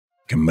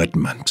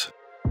commitment,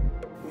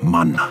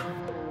 mana,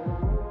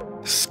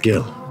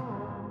 skill,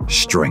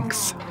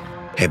 strength.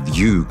 Have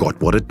you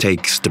got what it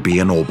takes to be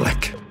an All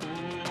Black?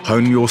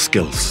 Hone your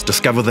skills,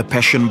 discover the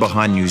passion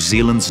behind New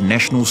Zealand's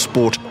national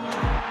sport,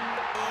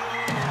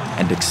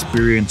 and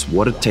experience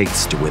what it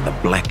takes to wear the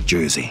black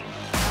jersey.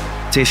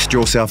 Test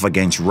yourself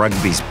against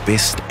rugby's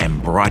best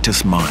and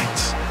brightest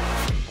minds.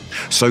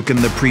 Soak in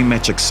the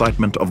pre-match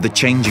excitement of the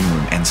changing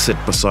room and sit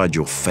beside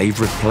your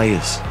favourite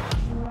players.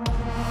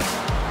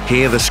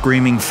 Hear the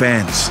screaming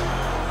fans,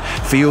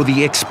 feel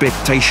the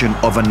expectation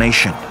of a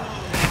nation,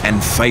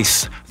 and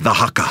face the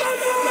haka.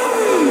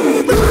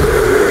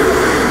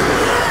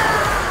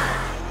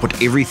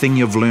 Put everything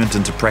you've learned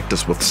into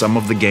practice with some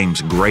of the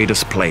game's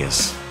greatest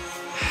players.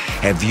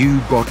 Have you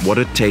got what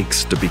it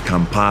takes to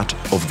become part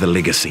of the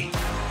legacy?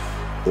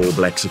 All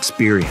Blacks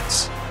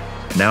Experience.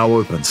 Now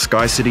open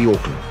SkyCity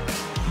Auckland.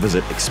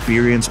 Visit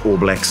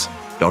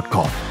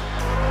experienceallblacks.com.